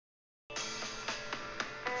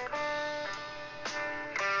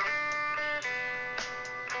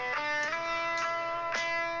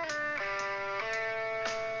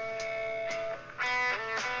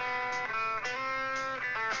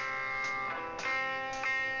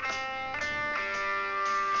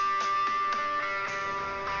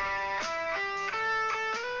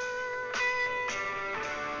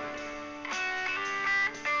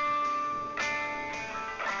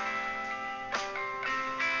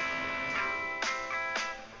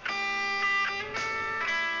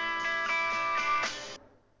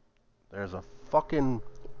fucking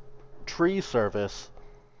tree service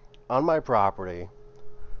on my property,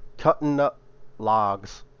 cutting up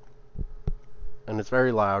logs, and it's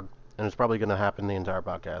very loud, and it's probably going to happen the entire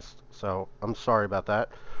podcast. So I'm sorry about that,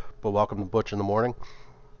 but welcome to Butch in the Morning.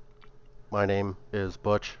 My name is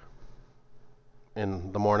Butch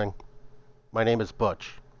in the morning. My name is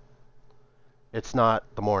Butch. It's not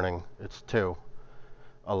the morning, it's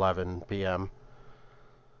 2:11 p.m.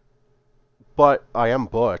 But I am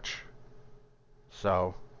Butch,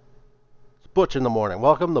 so it's Butch in the Morning.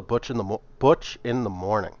 Welcome to Butch in the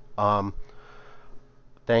Morning.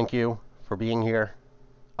 Thank you for being here.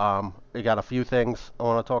 We got a few things I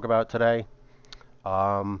want to talk about today.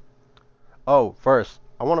 Um, First,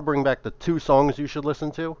 I want to bring back the two songs you should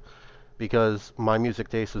listen to because my music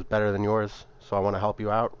taste is better than yours, so I want to help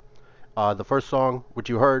you out. The first song, which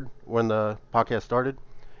you heard when the podcast started,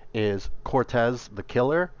 is Cortez the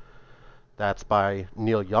Killer. That's by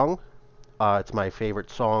Neil Young. It's my favorite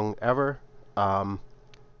song ever. Um,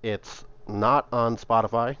 it's not on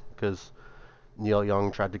Spotify because Neil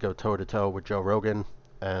Young tried to go toe to toe with Joe Rogan,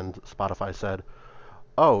 and Spotify said,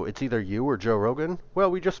 "Oh, it's either you or Joe Rogan." Well,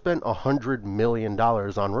 we just spent $100 million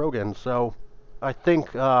on Rogan, so I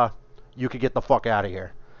think you could get the fuck out of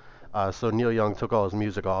here. So Neil Young took all his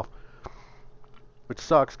music off, which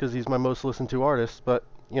sucks because he's my most listened to artist. But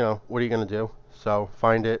what are you gonna do? So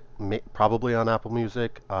find it probably on Apple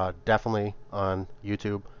Music, definitely on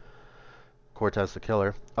YouTube. Cortez the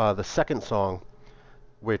Killer. The second song,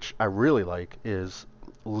 which I really like, is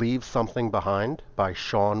 "Leave Something Behind" by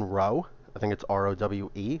Sean Rowe. I think it's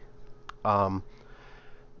Rowe. Um,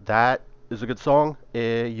 that is a good song.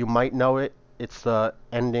 You might know it. It's the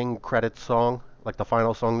ending credits song, like the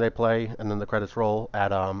final song they play, and then the credits roll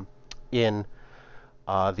at in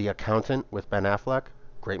The Accountant with Ben Affleck.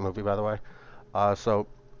 Great movie, by the way. So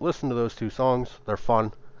listen to those two songs. They're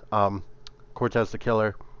fun. Cortez the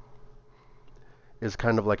Killer is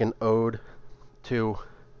kind of like an ode to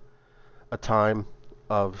a time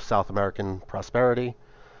of South American prosperity.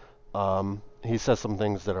 He says some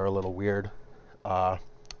things that are a little weird, uh,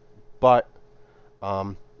 but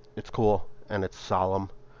it's cool and it's solemn.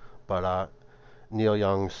 But Neil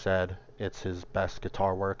Young said it's his best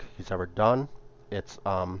guitar work he's ever done. It's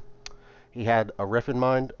he had a riff in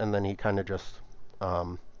mind and then he kind of just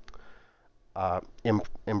um,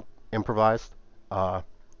 improvised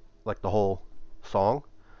like the whole song,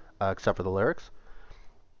 except for the lyrics.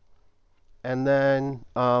 And then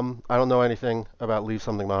I don't know anything about "Leave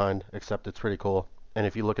Something Behind" except it's pretty cool. And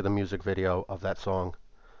if you look at the music video of that song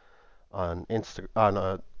on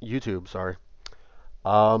YouTube, sorry,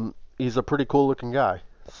 he's a pretty cool looking guy.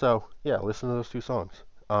 So yeah, listen to those two songs.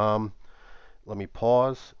 Let me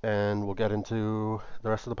pause and we'll get into the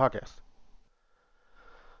rest of the podcast.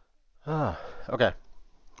 Okay.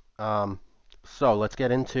 Um, so let's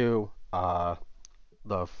get into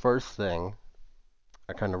the first thing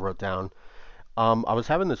I kind of wrote down. I was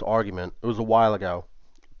having this argument. It was a while ago,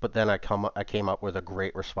 but then I came up with a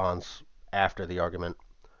great response after the argument.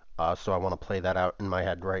 So I want to play that out in my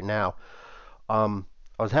head right now. I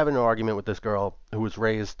was having an argument with this girl who was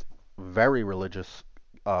raised very religious.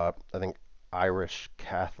 I think Irish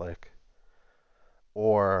Catholic,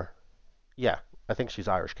 or yeah, I think she's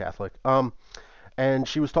Irish Catholic. And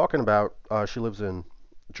she was talking about she lives in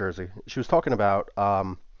Jersey. She was talking about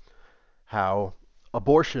how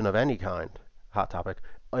abortion of any kind, hot topic,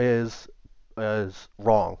 is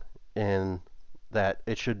wrong in that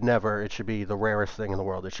it should be the rarest thing in the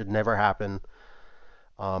world. It should never happen.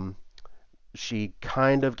 Um, she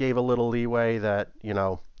kind of gave a little leeway that,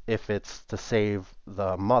 if it's to save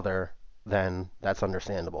the mother, then that's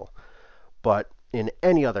understandable. But in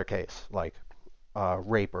any other case, like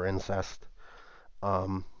rape or incest,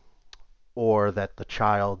 um, or that the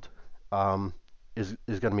child is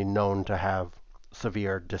going to be known to have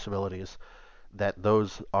severe disabilities, that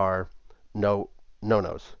those are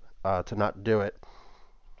no-nos to not do it.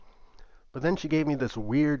 But then she gave me this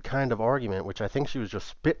weird kind of argument, which I think she was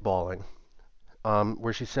just spitballing,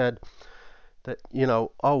 where she said that,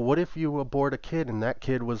 oh, what if you abort a kid and that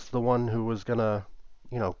kid was the one who was going to,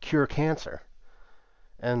 cure cancer?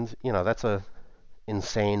 And, that's a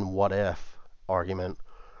insane what if argument.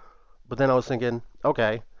 But then I was thinking,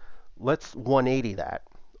 okay, let's 180 that.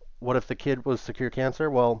 What if the kid was to cure cancer?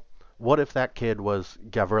 Well, what if that kid was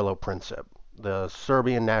Gavrilo Princip, the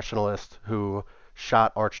Serbian nationalist who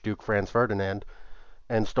shot Archduke Franz Ferdinand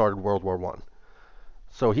and started World War One?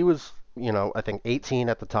 So he was, I think 18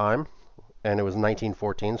 at the time, and it was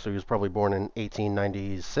 1914, so he was probably born in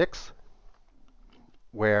 1896,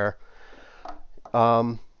 where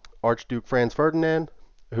Archduke Franz Ferdinand,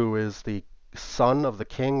 who is the son of the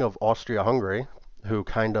king of Austria-Hungary, who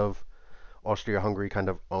kind of Austria-Hungary kind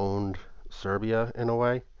of owned Serbia in a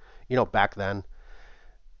way. Back then,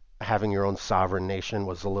 having your own sovereign nation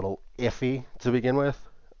was a little iffy to begin with,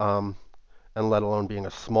 um, and let alone being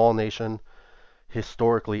a small nation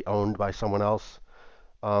historically owned by someone else.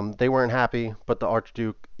 They weren't happy, but the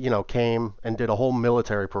Archduke, came and did a whole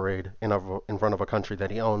military parade in front of a country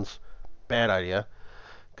that he owns. Bad idea,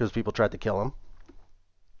 because people tried to kill him.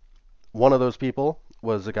 One of those people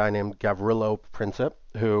was a guy named Gavrilo Princip,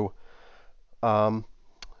 who um,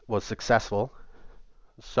 was successful.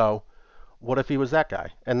 So what if he was that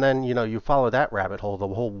guy? And then, you follow that rabbit hole, the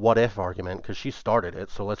whole what if argument, because she started it,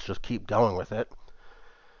 so let's just keep going with it.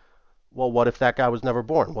 Well, what if that guy was never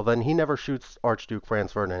born? Well, then he never shoots Archduke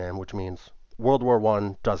Franz Ferdinand, which means World War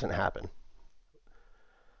One doesn't happen.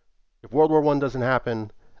 If World War One doesn't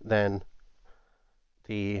happen, then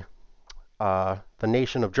the the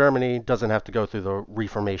nation of Germany doesn't have to go through the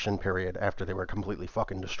Reformation period after they were completely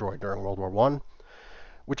fucking destroyed during World War One,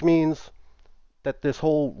 which means that this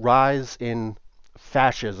whole rise in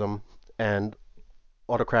fascism and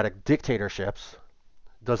autocratic dictatorships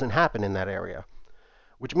doesn't happen in that area,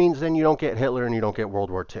 which means then you don't get Hitler and you don't get World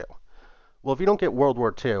War Two. Well, if you don't get World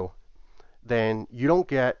War Two, then you don't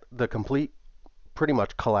get the complete, pretty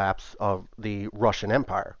much collapse of the Russian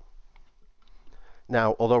Empire.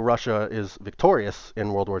 Now, although Russia is victorious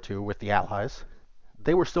in World War Two with the Allies,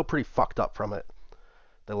 they were still pretty fucked up from it.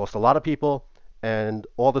 They lost a lot of people, and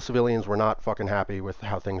all the civilians were not fucking happy with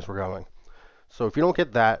how things were going. So if you don't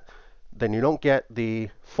get that, then you don't get the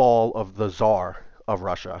fall of the Tsar of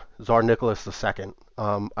Russia, Tsar Nicholas II.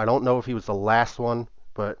 I don't know if he was the last one,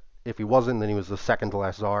 but if he wasn't, then he was the second to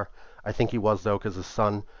last Tsar. I think he was, though, because his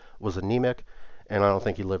son was anemic, and I don't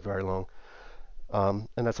think he lived very long.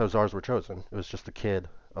 And that's how Tsars were chosen. It was just the kid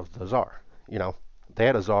of the Tsar. They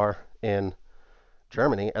had a Tsar in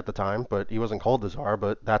Germany at the time, but he wasn't called the Tsar,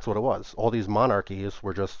 but that's what it was. All these monarchies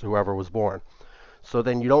were just whoever was born. So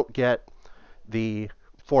then you don't get the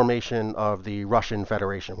formation of the Russian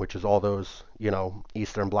Federation, which is all those,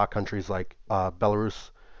 Eastern Bloc countries like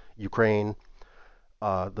Belarus, Ukraine,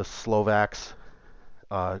 the Slovaks,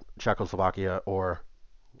 Czechoslovakia, or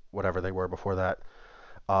whatever they were before that,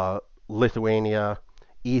 uh, Lithuania,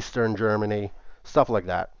 Eastern Germany, stuff like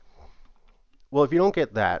that. Well, if you don't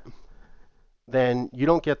get that, then you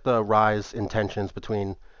don't get the rise in tensions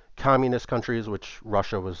between communist countries, which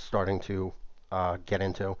Russia was starting to get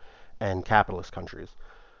into, and capitalist countries.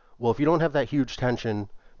 Well, if you don't have that huge tension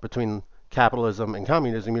between capitalism and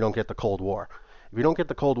communism, you don't get the Cold War. If you don't get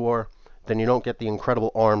the Cold War, then you don't get the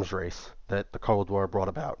incredible arms race that the Cold War brought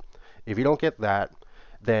about. If you don't get that,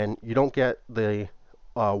 then you don't get the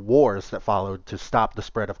wars that followed to stop the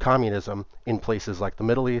spread of communism in places like the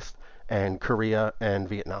Middle East and Korea and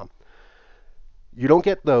Vietnam. You don't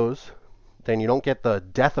get those, then you don't get the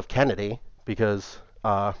death of Kennedy because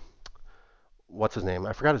what's his name?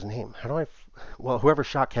 I forgot his name. Well, whoever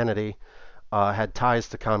shot Kennedy had ties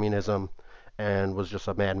to communism and was just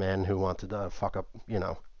a madman who wanted to fuck up,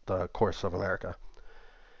 the course of America.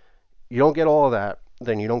 You don't get all of that,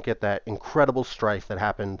 then you don't get that incredible strife that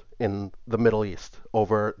happened in the Middle East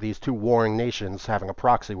over these two warring nations having a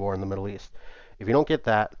proxy war in the Middle East. If you don't get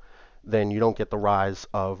that, then you don't get the rise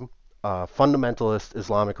of fundamentalist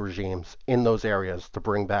Islamic regimes in those areas to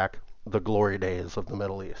bring back the glory days of the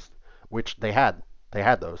Middle East, which they had. They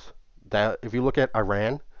had those. That if you look at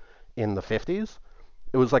Iran in the 50s,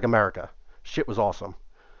 it was like America. Shit was awesome.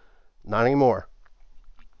 Not anymore.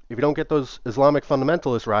 If you don't get those Islamic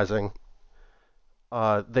fundamentalists rising,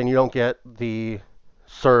 then you don't get the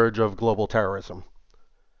surge of global terrorism.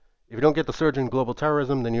 If you don't get the surge in global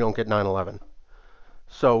terrorism, then you don't get 9/11.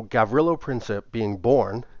 So Gavrilo Princip, being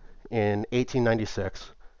born in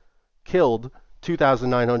 1896, killed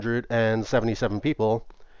 2,977 people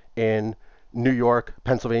in New York,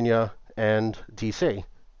 Pennsylvania, and D.C.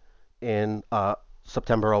 in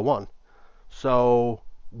September '01. So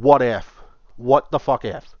what if? What the fuck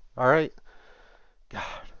if? All right? God.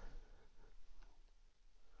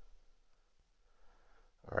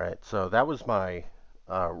 All right, so that was my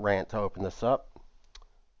rant to open this up.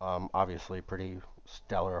 Obviously, pretty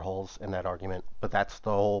stellar holes in that argument, but that's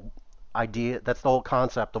the whole idea. That's the whole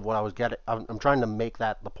concept of what I was getting. I'm trying to make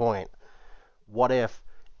that the point. What if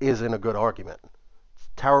isn't a good argument? It's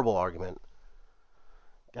a terrible argument.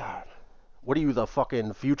 God, what are you, the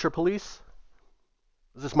fucking future police?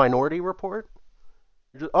 Is this Minority Report?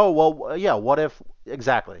 Oh well, yeah. What if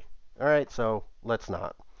exactly? All right, so let's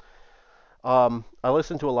not. I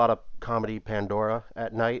listen to a lot of comedy Pandora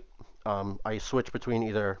at night. I switch between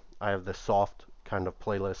either I have the soft kind of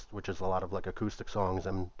playlist, which is a lot of like acoustic songs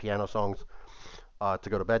and piano songs to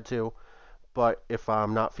go to bed to. But if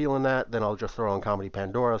I'm not feeling that, then I'll just throw on Comedy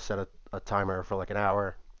Pandora, set a timer for like an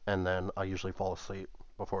hour, and then I usually fall asleep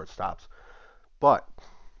before it stops. But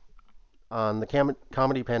on the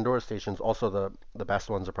Comedy Pandora stations, also the best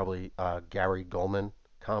ones are probably Gary Goldman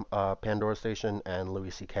Pandora station and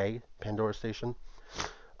Louis C.K. Pandora station.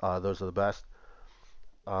 Those are the best.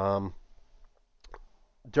 Um,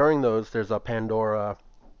 During those, there's a Pandora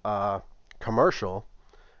uh, commercial.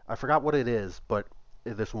 I forgot what it is, but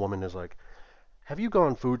this woman is like, "Have you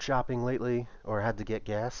gone food shopping lately or had to get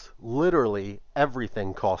gas? Literally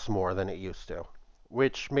everything costs more than it used to,"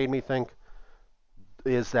 which made me think,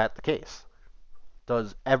 is that the case?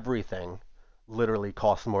 Does everything literally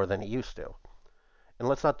cost more than it used to? And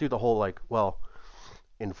let's not do the whole like, well,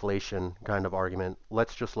 inflation kind of argument.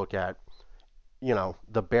 Let's just look at,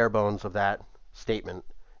 the bare bones of that statement.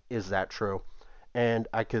 Is that true? And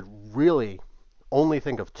I could really only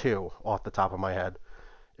think of two off the top of my head.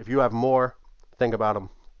 If you have more, think about them.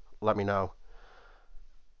 Let me know.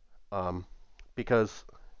 Um, because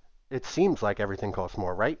it seems like everything costs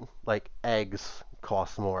more, right? Like eggs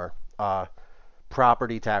cost more.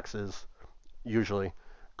 Property taxes usually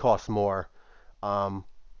cost more. Um,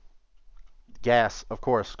 Gas, of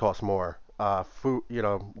course, costs more. Food,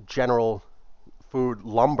 general food,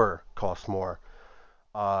 lumber costs more.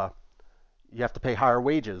 Uh, you have to pay higher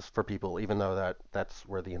wages for people, even though that's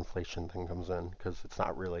where the inflation thing comes in, because it's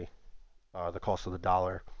not really the cost of the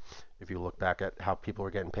dollar. If you look back at how people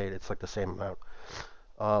are getting paid, it's like the same amount.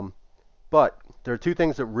 Um, but there are two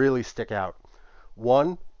things that really stick out.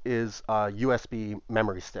 One is USB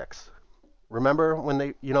memory sticks. Remember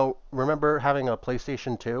when remember having a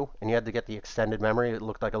PlayStation 2 and you had to get the extended memory? It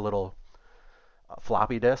looked like a little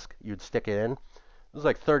floppy disk. You'd stick it in. It was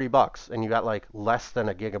like $30 and you got like less than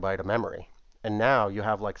a gigabyte of memory. And now you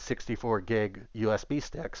have like 64 gig USB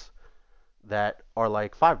sticks that are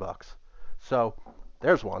like $5. So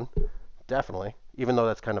there's one, definitely, even though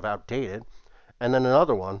that's kind of outdated. And then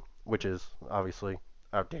another one, which is obviously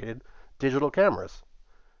outdated, digital cameras.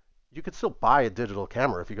 You could still buy a digital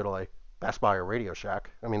camera if you go to like Best Buy or Radio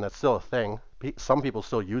Shack. I mean, that's still a thing. Some people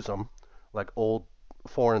still use them, like old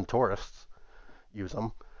foreign tourists use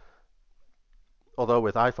them. Although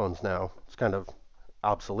with iPhones now, it's kind of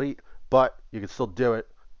obsolete, but you can still do it,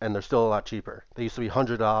 and they're still a lot cheaper. They used to be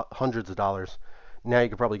hundreds of dollars. Now you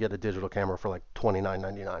could probably get a digital camera for like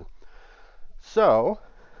 $29.99. So,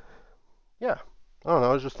 yeah, I don't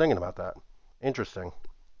know. I was just thinking about that. Interesting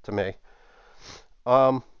to me.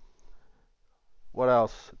 Um, what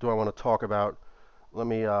else do I want to talk about? Let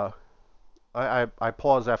me. I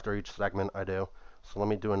pause after each segment. I do. So let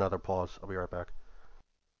me do another pause. I'll be right back.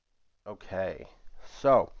 Okay.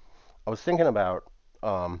 So I was thinking about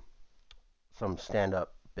um some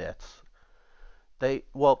stand-up bits. Every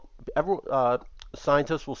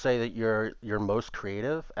scientists will say that you're most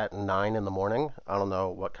creative at 9 in the morning. I don't know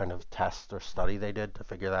what kind of test or study they did to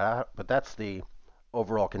figure that out, but that's the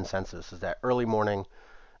overall consensus is that early morning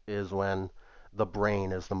is when the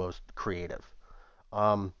brain is the most creative.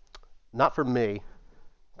 Um, Not for me,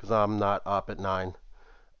 because I'm not up at 9.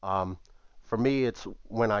 Um, for me, it's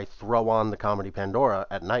when I throw on the Comedy Pandora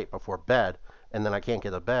at night before bed, and then I can't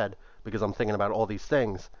get to bed because I'm thinking about all these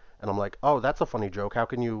things, and I'm like, oh, that's a funny joke. How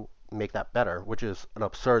can you make that better? Which is an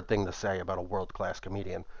absurd thing to say about a world-class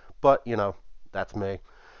comedian. But, that's me.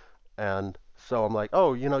 And so I'm like,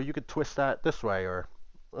 oh, you could twist that this way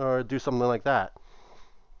or do something like that.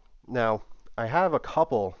 Now, I have a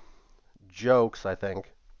couple jokes, I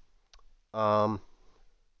think. Um,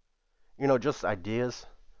 just ideas.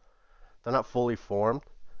 They're not fully formed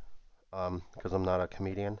because I'm not a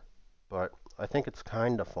comedian, but I think it's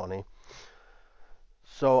kind of funny.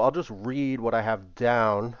 So I'll just read what I have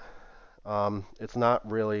down. It's not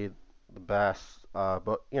really the best,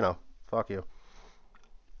 but fuck you.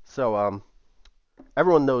 So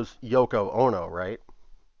everyone knows Yoko Ono, right?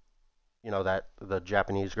 That the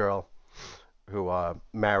Japanese girl who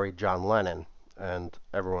married John Lennon, and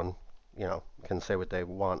everyone can say what they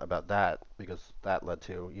want about that because that led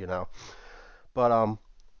to. But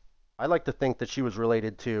I like to think that she was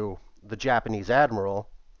related to the Japanese admiral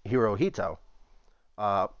Hirohito,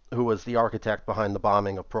 who was the architect behind the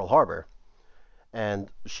bombing of Pearl Harbor. And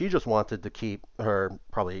she just wanted to keep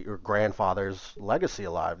probably her grandfather's legacy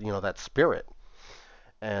alive, that spirit.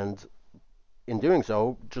 And in doing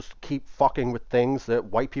so, just keep fucking with things that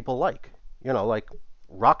white people like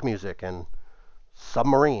rock music and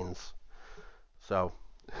submarines. So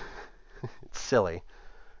it's silly,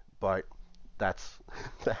 but that's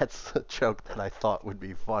that's a joke that I thought would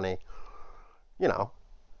be funny. You know,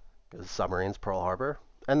 because Submarine's Pearl Harbor,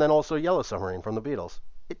 and then also Yellow Submarine from the Beatles.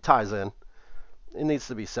 It ties in. It needs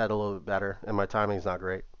to be said a little bit better, and my timing's not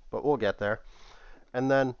great, but we'll get there. And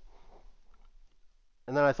then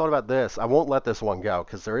and then I thought about this. I won't let this one go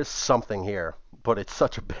because there is something here, but it's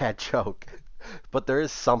such a bad joke. But there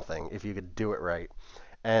is something if you could do it right.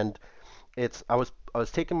 And it's I was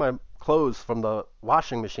taking my clothes from the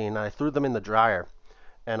washing machine and I threw them in the dryer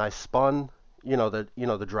and I spun,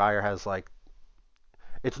 the dryer has like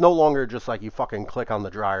it's no longer just like you fucking click on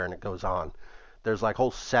the dryer and it goes on. There's like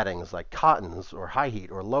whole settings like cottons or high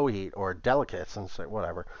heat or low heat or delicates and say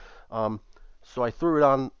whatever. Um, so I threw it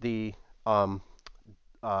on um,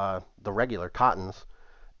 the regular cottons,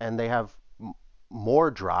 and they have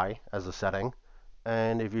more dry as a setting.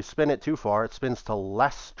 And if you spin it too far, it spins to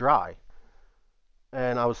less dry.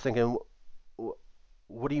 And I was thinking,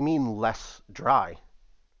 what do you mean less dry?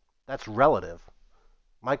 That's relative.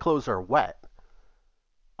 My clothes are wet.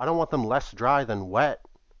 I don't want them less dry than wet.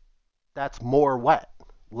 That's more wet.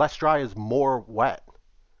 Less dry is more wet.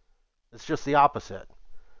 It's just the opposite.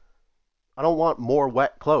 I don't want more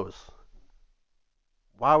wet clothes.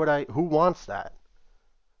 Why would I? Who wants that?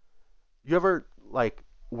 You ever like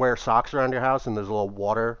wear socks around your house and there's a little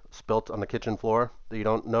water spilt on the kitchen floor that you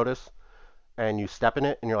don't notice and you step in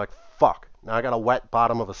it and you're like, fuck, now I got a wet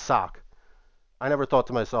bottom of a sock. I never thought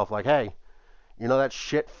to myself like, hey, you know that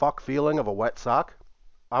shit fuck feeling of a wet sock?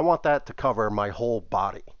 I want that to cover my whole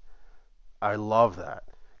body. I love that.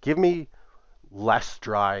 Give me less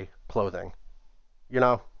dry clothing. You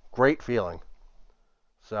know, great feeling.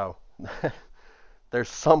 So, there's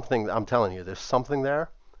something, I'm telling you, there's something there.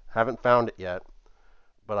 Haven't found it yet,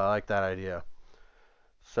 but I like that idea.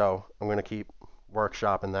 So, I'm going to keep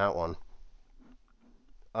workshopping that one.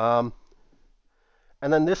 Um,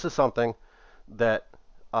 and then this is something that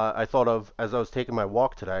I thought of as I was taking my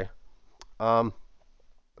walk today. Um,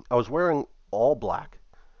 I was wearing all black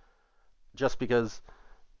just because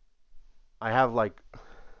I have like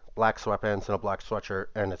black sweatpants and a black sweatshirt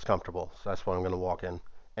and it's comfortable. So that's what I'm going to walk in.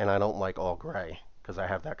 And I don't like all gray because I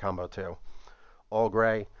have that combo too. All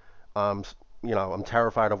gray. Um, I'm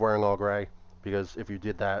terrified of wearing all gray because if you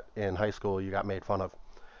did that in high school, you got made fun of.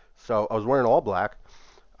 So I was wearing all black.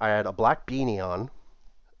 I had a black beanie on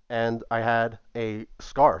and I had a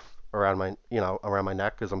scarf around my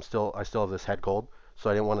neck because I still have this head cold. So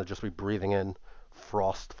I didn't want to just be breathing in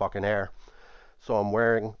frost fucking air. So I'm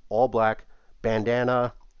wearing all black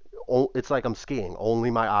bandana. It's like I'm skiing. Only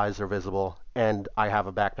my eyes are visible, and I have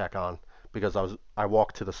a backpack on because I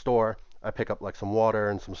walk to the store. I pick up like some water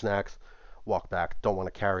and some snacks. Walk back. Don't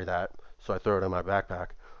want to carry that, so I throw it in my backpack.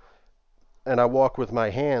 And I walk with my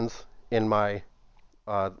hands in my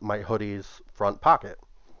hoodie's front pocket.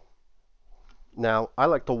 Now I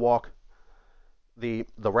like to walk. The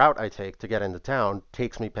route I take to get into town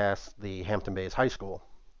takes me past the Hampton Bays High School.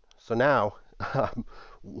 So now I'm,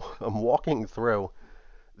 I'm walking through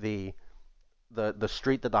the the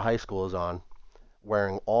street that the high school is on,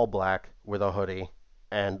 wearing all black with a hoodie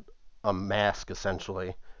and a mask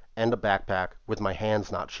essentially, and a backpack with my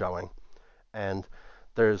hands not showing. And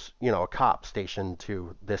there's a cop stationed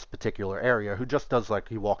to this particular area who just does like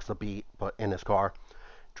he walks the beat, but in his car,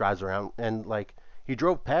 drives around and like he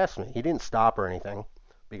drove past me. He didn't stop or anything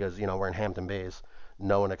because we're in Hampton Bays.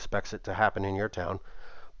 No one expects it to happen in your town,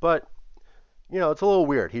 but it's a little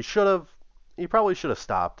weird. He probably should have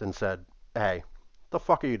stopped and said, "Hey, the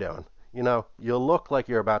fuck are you doing? You look like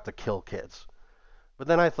you're about to kill kids." But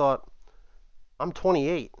then I thought, I'm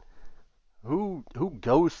 28. Who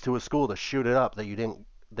goes to a school to shoot it up that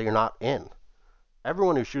you're not in?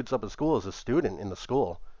 Everyone who shoots up a school is a student in the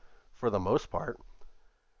school, for the most part.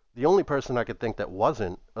 The only person I could think that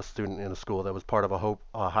wasn't a student in a school that was part of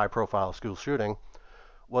a high-profile school shooting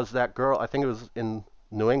was that girl. I think it was in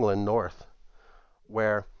New England North,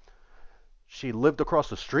 where she lived across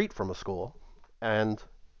the street from a school and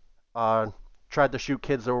uh, tried to shoot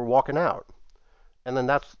kids that were walking out. And then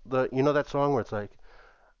that's that song where it's like,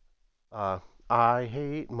 uh, I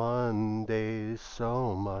hate Mondays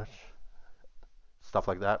so much. Stuff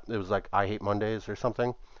like that. It was like, I hate Mondays or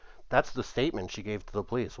something. That's the statement she gave to the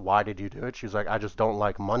police. Why did you do it? She's like, I just don't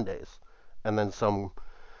like Mondays. And then some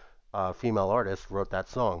female artist wrote that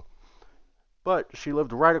song. But she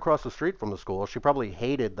lived right across the street from the school. She probably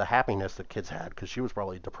hated the happiness that kids had because she was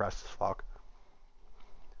probably depressed as fuck.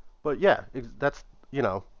 But yeah, that's,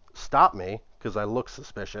 stop me because I look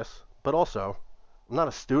suspicious. But also, I'm not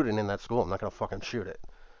a student in that school. I'm not going to fucking shoot it.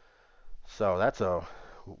 So that's a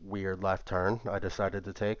weird left turn I decided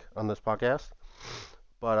to take on this podcast.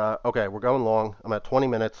 But okay, we're going long. I'm at 20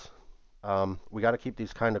 minutes. We got to keep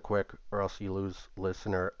these kind of quick or else you lose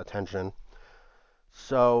listener attention.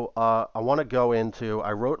 I want to go into.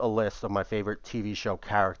 I wrote a list of my favorite TV show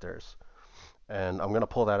characters, and I'm gonna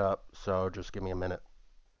pull that up. So just give me a minute.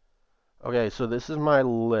 Okay, so this is my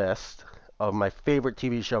list of my favorite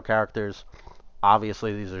TV show characters.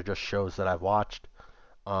 Obviously, these are just shows that I've watched.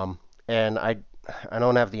 Um, and I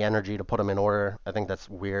don't have the energy to put them in order. I think that's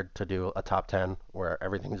weird to do a top 10 where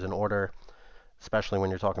everything's in order, especially when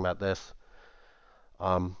you're talking about this.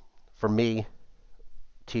 Um, for me,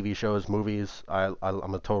 TV shows, movies, I'm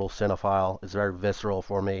a total cinephile. It's very visceral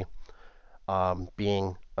for me.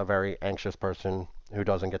 Being a very anxious person who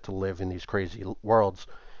doesn't get to live in these crazy worlds,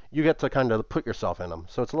 you get to kind of put yourself in them.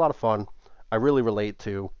 So it's a lot of fun. I really relate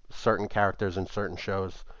to certain characters in certain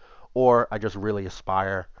shows, or I just really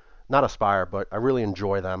not aspire, but I really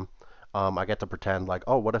enjoy them. I get to pretend like,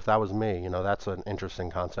 oh, what if that was me? That's an interesting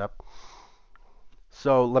concept.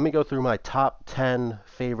 So let me go through my top 10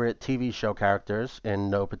 favorite TV show characters in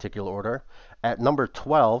no particular order. At number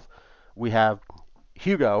 12, we have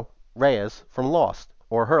Hugo Reyes from Lost,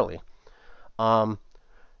 or Hurley. Um,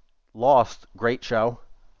 Lost, great show.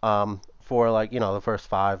 For like, the first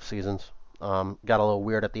 5 seasons. Got a little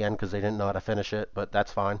weird at the end because they didn't know how to finish it, but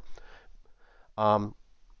that's fine. Um,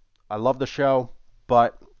 I love the show,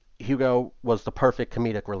 but Hugo was the perfect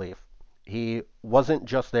comedic relief. He wasn't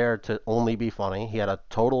just there to only be funny. He had a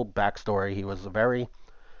total backstory. He was a very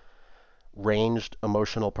ranged,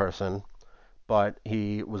 emotional person, but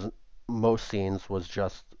he was most scenes was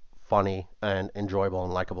just funny and enjoyable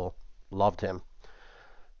and likable. Loved him.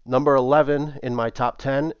 Number 11 in my top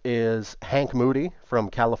 10 is Hank Moody from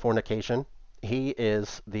Californication. He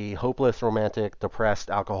is the hopeless, romantic, depressed,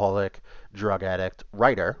 alcoholic, drug addict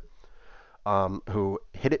writer who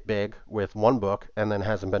hit it big with one book and then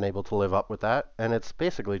hasn't been able to live up with that. And it's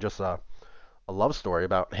basically just a love story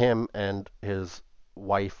about him and his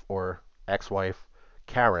wife or ex-wife,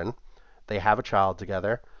 Karen. They have a child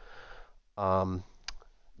together. Um,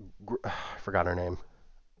 I forgot her name.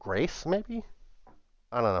 Grace, maybe?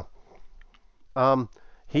 I don't know.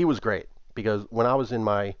 He was great because when I was in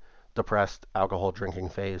my depressed alcohol drinking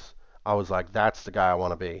phase, I was like, that's the guy I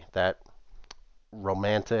want to be. That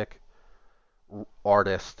romantic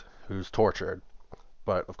artist who's tortured.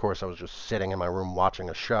 But of course, I was just sitting in my room watching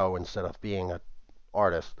a show instead of being an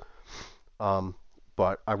artist. Um,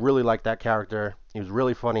 but I really liked that character. He was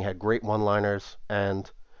really funny, had great one-liners, and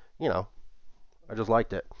you know, I just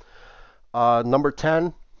liked it. Number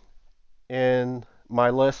 10 in my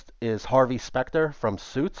list is Harvey Specter from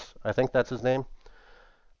Suits. I think that's his name.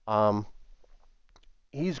 Um,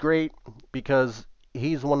 he's great because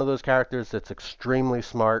he's one of those characters that's extremely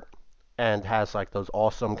smart and has like those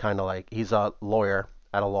awesome kind of like he's a lawyer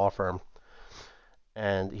at a law firm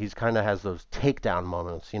and he's kind of has those takedown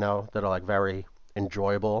moments, that are like very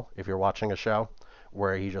enjoyable if you're watching a show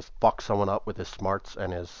where he just fucks someone up with his smarts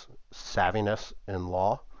and his savviness in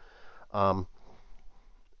law. Um,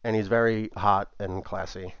 and he's very hot and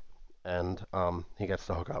classy, and he gets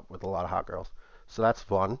to hook up with a lot of hot girls. So that's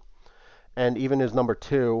fun. And even his number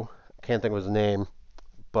two, I can't think of his name,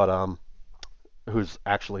 but who's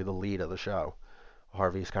actually the lead of the show.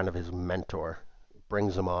 Harvey's kind of his mentor,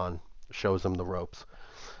 brings him on, shows him the ropes.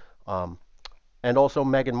 Um, and also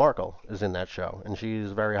Meghan Markle is in that show, and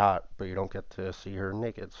she's very hot, but you don't get to see her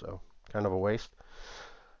naked, so kind of a waste.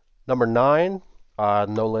 Number 9,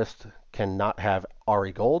 no list cannot have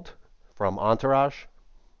Ari Gold from Entourage.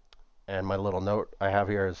 And my little note I have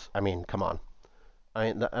here is, I mean, come on.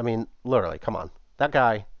 I mean, literally, come on. That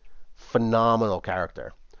guy, phenomenal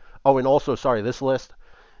character. Oh, and also, sorry, this list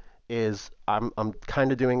is I'm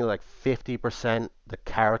kind of doing like 50% the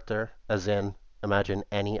character, as in imagine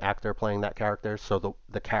any actor playing that character, so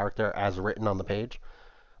the character as written on the page.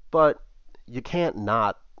 But you can't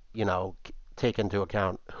not, take into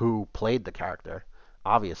account who played the character,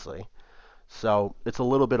 obviously. So it's a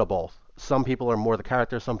little bit of both. Some people are more the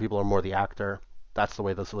character, some people are more the actor. That's the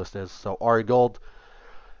way this list is. So Ari Gold,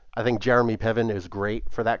 I think Jeremy Piven is great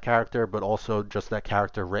for that character, but also just that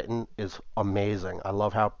character written is amazing. I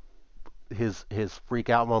love how his freak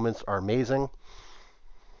out moments are amazing.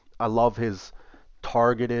 I love his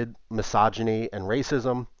targeted misogyny and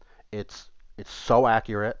racism. It's so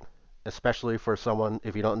accurate, especially for someone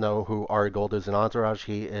if you don't know who Ari Gold is in Entourage.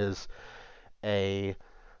 He is a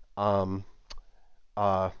um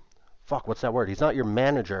uh fuck, what's that word? He's not your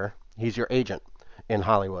manager. He's your agent in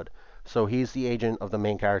Hollywood. So he's the agent of the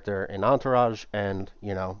main character in Entourage, and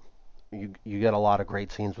you get a lot of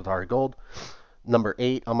great scenes with Ari Gold. Number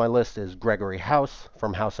 8 on my list is Gregory House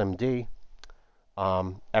from House MD.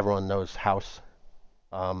 Everyone knows House,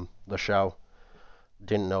 the show.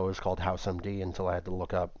 Didn't know it was called House MD until I had to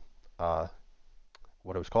look up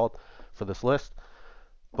what it was called for this list.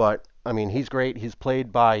 But I mean, he's great. He's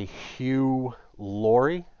played by Hugh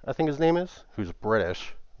Laurie, I think his name is, who's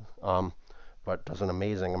British, um, but does an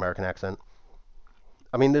amazing American accent.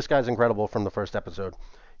 I mean, this guy's incredible from the first episode.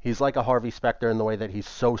 He's like a Harvey Specter in the way that he's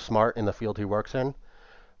so smart in the field he works in,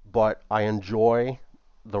 but I enjoy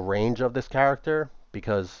the range of this character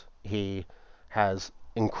because he has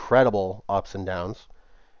incredible ups and downs.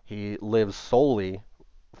 He lives solely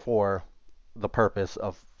for the purpose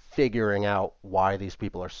of figuring out why these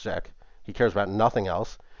people are sick. He cares about nothing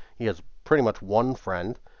else. He has pretty much one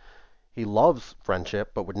friend. He loves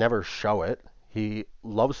friendship, but would never show it. He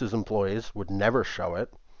loves his employees, would never show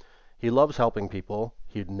it. He loves helping people.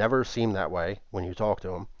 He'd never seem that way when you talk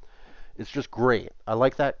to him. It's just great. I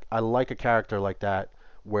like that. I like a character like that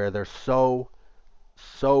where they're so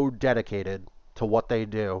dedicated to what they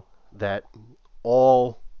do that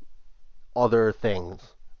all other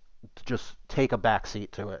things just take a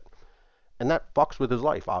backseat to it. And that fucks with his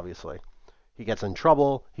life, obviously. He gets in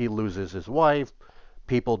trouble, he loses his wife,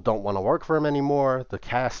 people don't want to work for him anymore, the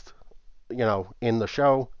cast, in the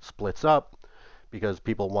show splits up because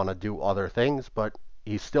people want to do other things, but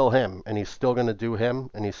he's still him, and he's still going to do him,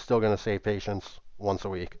 and he's still going to save patients once a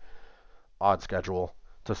week. Odd schedule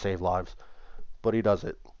to save lives, but he does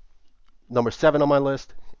it. Number 7 on my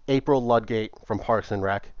list, April Ludgate from Parks and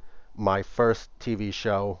Rec, my first TV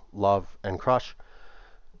show, love and crush.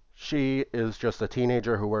 She is just a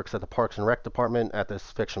teenager who works at the Parks and Rec department at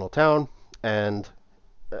this fictional town, and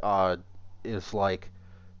uh, is like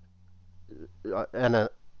an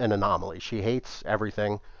anomaly. She hates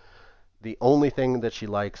everything. The only thing that she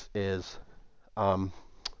likes is um,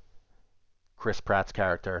 Chris Pratt's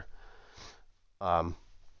character. Um,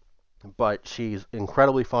 but she's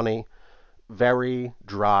incredibly funny, very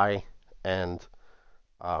dry, and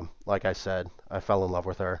like I said, I fell in love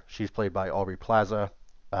with her. She's played by Aubrey Plaza,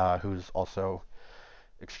 who's also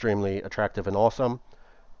extremely attractive and awesome.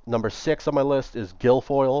 Number 6 on my list is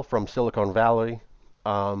Guilfoyle from Silicon Valley.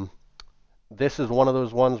 Um, this is one of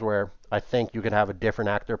those ones where I think you could have a different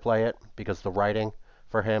actor play it because the writing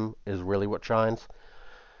for him is really what shines.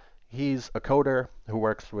 He's a coder who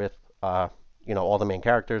works with all the main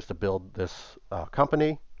characters to build this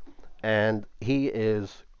company, and he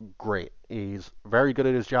is great. He's very good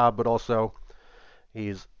at his job, but also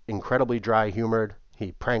he's incredibly dry humored.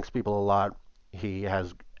 He pranks people a lot. He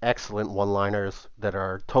has excellent one-liners that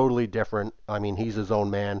are totally different. I mean, he's his own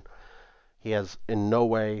man. He has in no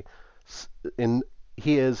way in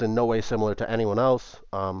he is in no way similar to anyone else.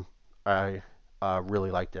 I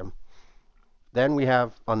really liked him. Then we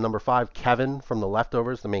have on number 5 Kevin from The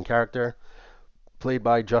Leftovers, the main character, played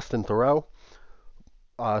by Justin Theroux.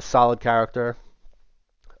 Solid character,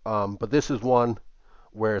 but this is one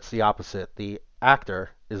where it's the opposite. The actor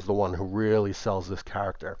is the one who really sells this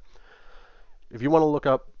character. If you want to look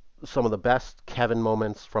up some of the best Kevin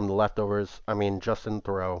moments from The Leftovers, I mean, Justin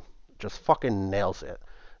Theroux just fucking nails it.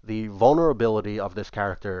 The vulnerability of this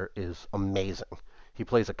character is amazing. He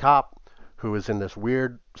plays a cop who is in this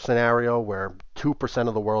weird scenario where 2%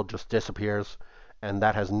 of the world just disappears, and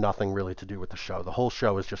that has nothing really to do with the show. The whole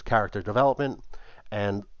show is just character development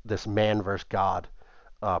and this man versus God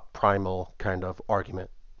primal kind of argument.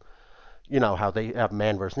 You know how they have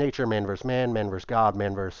man versus nature, man versus God,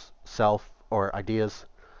 man versus self or ideas.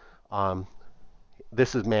 Um,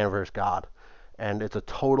 this is man versus God, and it's a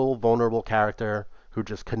total vulnerable character who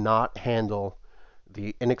just cannot handle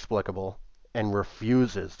the inexplicable and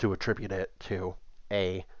refuses to attribute it to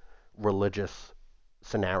a religious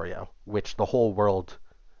scenario, which the whole world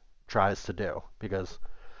tries to do because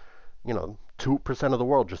 2% of the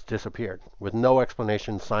world just disappeared with no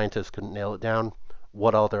explanation. Scientists couldn't nail it down.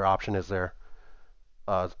 What other option is there?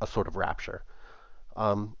 A sort of rapture.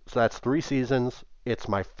 So that's 3 seasons. It's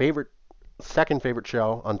my second favorite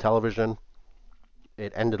show on television.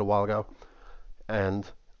 It ended a while ago, and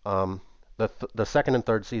the second and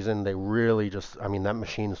third season they really just, I mean, that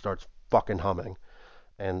machine starts fucking humming,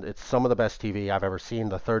 and it's some of the best TV I've ever seen.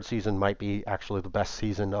 The third season might be actually the best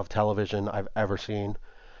season of television I've ever seen.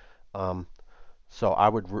 Um, so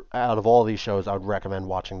out of all these shows, I would recommend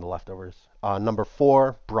watching The Leftovers. Number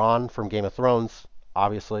 4, Bronn from Game of Thrones.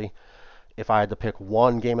 Obviously, if I had to pick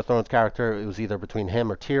one Game of Thrones character, it was either between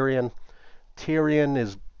him or Tyrion. Tyrion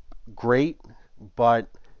is great, but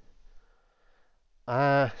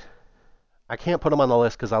uh, I can't put him on the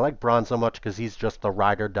list because I like Bronn so much because he's just the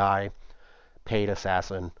ride or die paid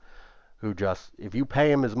assassin who just, if you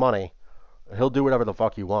pay him his money, he'll do whatever the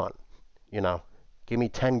fuck you want. You know, give me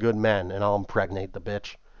 10 good men and I'll impregnate the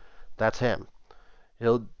bitch. That's him.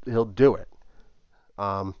 He'll do it.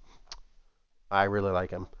 Um, I really like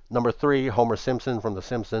him. Number 3, Homer Simpson from The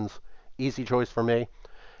Simpsons. Easy choice for me.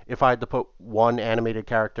 If I had to put one animated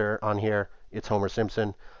character on here, it's Homer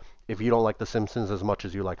Simpson. If you don't like The Simpsons as much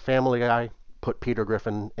as you like Family Guy, put Peter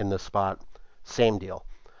Griffin in this spot. Same deal.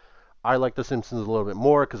 I like The Simpsons a little bit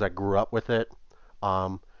more because I grew up with it,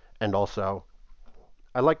 um, and also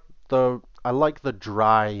I like I like the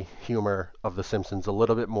dry humor of The Simpsons a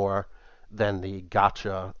little bit more than the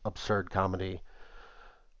gotcha absurd comedy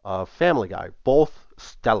of Family Guy. Both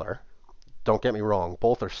stellar. Don't get me wrong,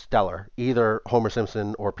 both are stellar. Either Homer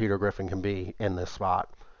Simpson or Peter Griffin can be in this spot,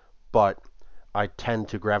 but I tend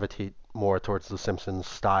to gravitate more towards The Simpsons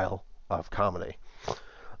style of comedy.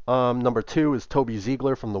 Number two is Toby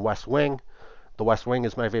Ziegler from The West Wing. The West Wing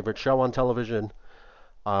is my favorite show on television,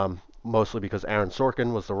 mostly because Aaron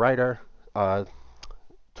Sorkin was the writer. Uh,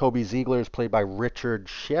 Toby Ziegler is played by Richard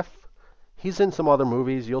Schiff. He's in some other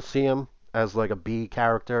movies. You'll see him as like a B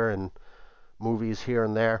character in movies here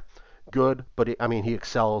and there. Good, but I mean, he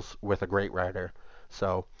excels with a great writer.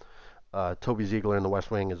 So Toby Ziegler in The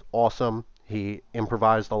West Wing is awesome. He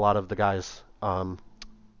improvised a lot of the guy's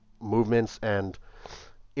movements and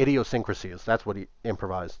idiosyncrasies. That's what he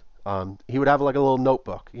improvised. He would have like a little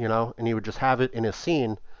notebook, and he would just have it in his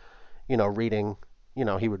scene, reading.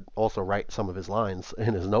 He would also write some of his lines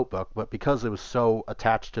in his notebook, but because it was so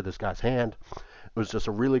attached to this guy's hand, it was just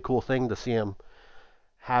a really cool thing to see him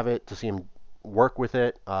have it, to see him work with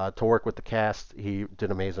it, to work with the cast. He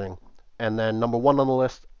did amazing. And then number one on the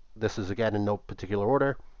list, this is again in no particular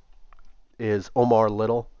order, is Omar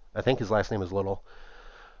Little. I think his last name is Little.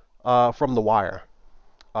 From The Wire.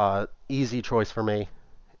 Easy choice for me.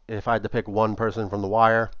 If I had to pick one person from The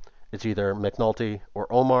Wire, it's either McNulty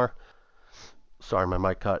or Omar. Sorry, my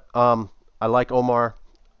mic cut. I like Omar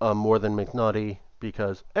more than McNulty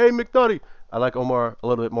because, hey, McNulty! I like Omar a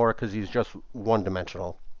little bit more because he's just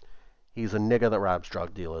one-dimensional. He's a nigga that robs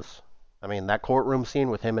drug dealers. I mean, that courtroom scene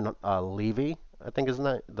with him and Levy, I think isn't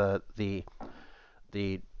that the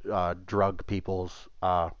drug people's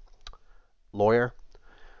lawyer?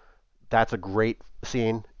 That's a great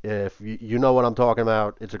scene. If you know what I'm talking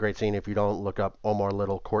about, it's a great scene. If you don't, look up Omar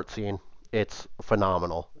Little court scene. It's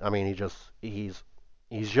phenomenal. I mean, he's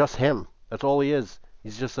just him. That's all he is.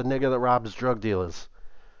 He's just a nigga that robs drug dealers.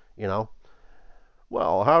 You know.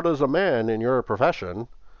 Well, how does a man in your profession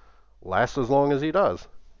last as long as he does?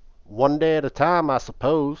 One day at a time, I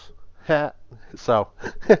suppose. So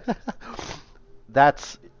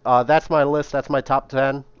that's my list. That's my top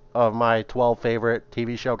 10 of my 12 favorite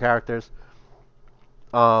TV show characters.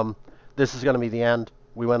 Um, this is going to be the end.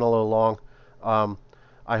 We went a little long. Um,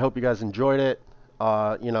 I hope you guys enjoyed it.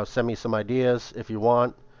 Send me some ideas if you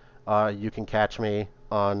want. You can catch me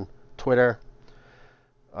on Twitter.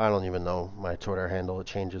 I don't even know my Twitter handle. It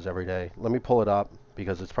changes every day. Let me pull it up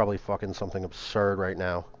because it's probably fucking something absurd right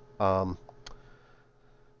now. Um,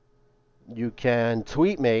 you can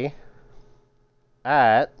tweet me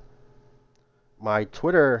at my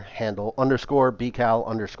Twitter handle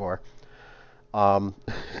 _bcal_. Um,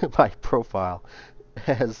 my profile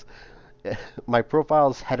has my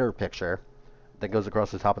profile's header picture that goes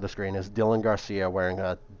across the top of the screen is Dylan Garcia wearing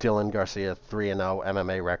a Dylan Garcia 3-0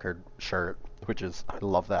 MMA record shirt, which is, I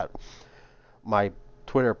love that. My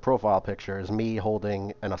Twitter profile picture is me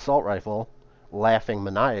holding an assault rifle, laughing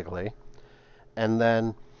maniacally, and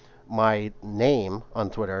then my name on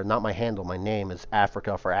Twitter, not my handle, my name is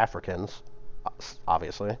Africa for Africans,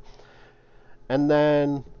 obviously. And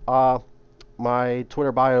then my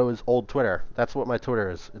Twitter bio is old Twitter. That's what my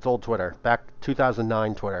Twitter is. It's old Twitter. Back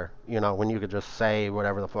 2009 Twitter, when you could just say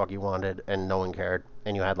whatever the fuck you wanted and no one cared,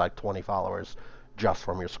 and you had like 20 followers just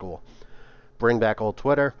from your school. Bring back old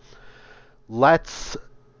Twitter. Let's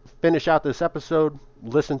finish out this episode.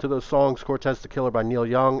 Listen to those songs, Cortez the Killer by Neil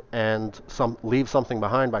Young and Leave Something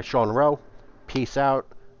Behind by Sean Rowe. Peace out.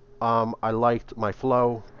 I liked my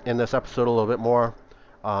flow in this episode a little bit more.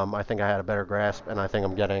 I think I had a better grasp, and I think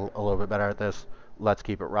I'm getting a little bit better at this. Let's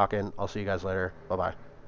keep it rocking. I'll see you guys later. Bye-bye.